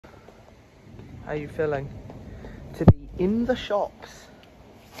How are you feeling to be in the shops?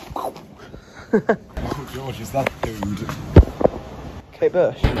 Oh, George, is that dude? Kate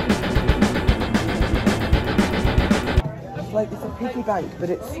Bush. It's a piggy bank, but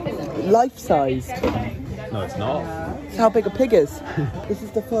it's life-sized. No, it's not. It's how big a pig is. This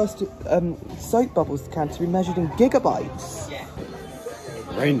is the first soap bubbles can to be measured in gigabytes.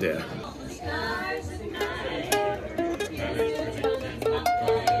 Reindeer.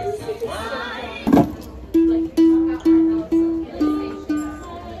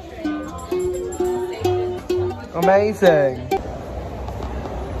 Amazing.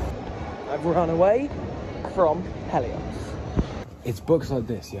 I've run away from Helios. It's books like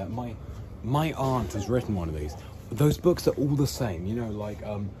this, yeah. My aunt has written one of these. Those books are all the same, you know, like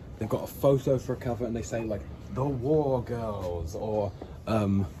they've got a photo for a cover and they say like the War Girls or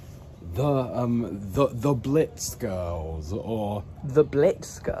the Blitz Girls or The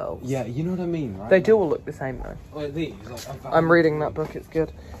Blitz Girls. yeah, you know what I mean, right? They do all look the same though. Like these. Like, I'm reading that book. It's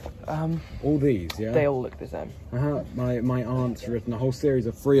good. all these, yeah. They all look the same. My aunt's written a whole series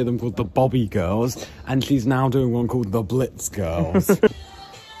of 3 of them called the Bobby Girls, and she's now doing one called the Blitz Girls.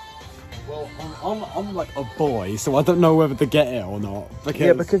 Well, I'm like a boy, so I don't know whether to get it or not.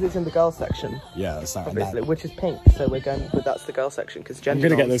 Because it's in the girls section, yeah, that's that. obviously, which is pink. So we're going, but that's the girls section because gender.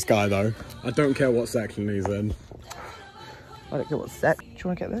 I'm gonna get this guy though. I don't care what section he's in. I don't care what sex. Do you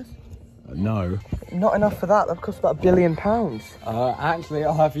want to get this? No. Not enough for that. That costs about £1 billion. Actually,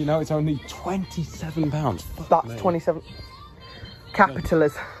 I'll have you know, it's only £27. That's 27.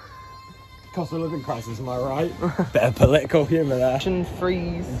 Capitalism. Cost of living crisis, am I right? Bit of political humour there.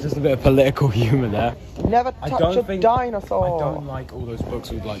 Freeze. Just a bit of political humour there. Never touch a dinosaur. I don't like all those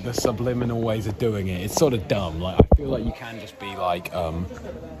books with like the subliminal ways of doing it. It's sort of dumb. Like I feel like you can just be like,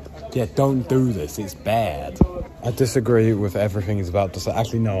 yeah, don't do this. It's bad. I disagree with everything he's about to say.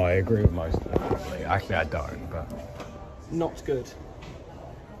 Actually, no, I agree with most of it. Actually, I don't. But Not good.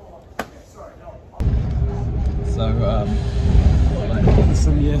 so, like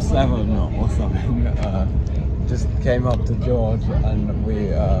some year 7 or something, just came up to George and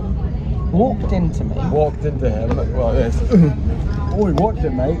we Walked into me. walked into him. Well, this. Oh, he watched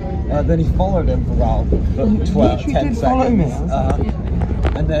it, mate. Then he followed him for about 12, 10 follow me. seconds.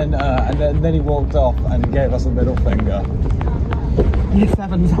 And then he walked off and gave us a middle finger. Year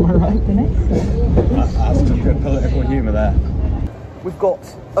 7's, am I right, Vinny? That's just good political humour there. We've got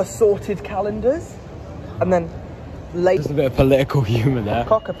assorted calendars, and then late Just a bit of political humour there.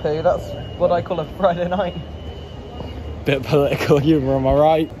 cockapoo. That's what I call a Friday night. Bit of political humour, am I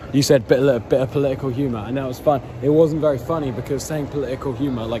right? You said bit of political humour, and that was fun. It wasn't very funny because saying political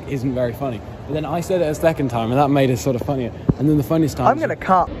humour like isn't very funny. But then I said it a second time, and that made it sort of funnier. And then the funniest time. I'm gonna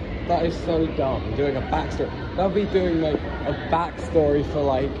cut. That is so dumb. Doing a backstory. That would be doing like a backstory for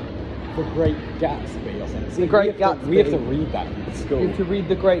like The Great Gatsby or something. See, The Great we have Gatsby. We have to read that in school. You have to read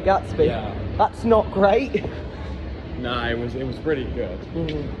The Great Gatsby. Yeah. That's not great. Nah, it was pretty good.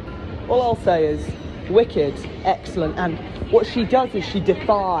 All I'll say is, wicked, excellent, and what she does is she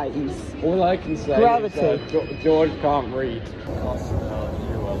defies. All I can say Gravity. is George can't read. Cost you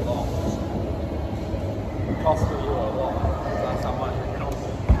a lot. Cost you a lot. That's how much it costs.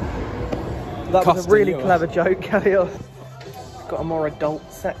 That was a Costing really you a clever joke, Helios. Got a more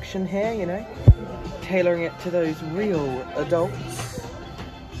adult section here, you know, tailoring it to those real adults.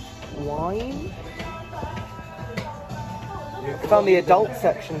 Wine. Found the adult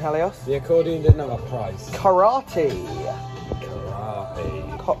section, Helios. The accordion didn't have a price. Karate.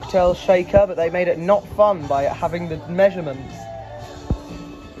 Karate. Cocktail shaker, but they made it not fun by having the measurements.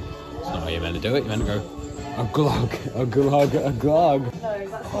 That's not how you're meant to do it. You're meant to go a glug, a glug, a glug. No,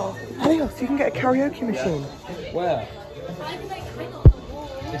 that's not. Helios, you can get a karaoke machine. Where?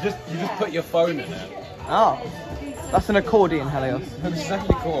 You just put your phone in it. Oh, that's an accordion, Helios. It's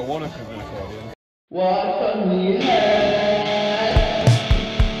exactly cool. I want to an accordion. What fun we had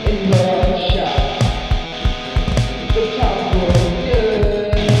in the shop. The time was good.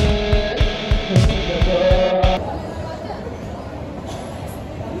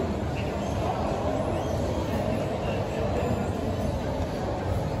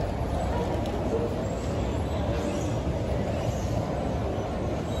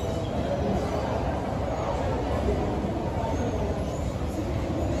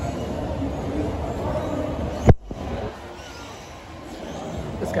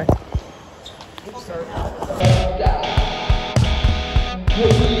 Let's go. Oops, sorry.